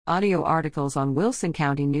Audio articles on Wilson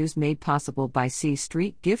County News made possible by C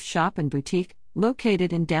Street Gift Shop and Boutique,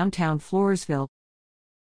 located in downtown Floresville.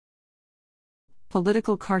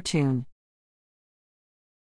 Political cartoon.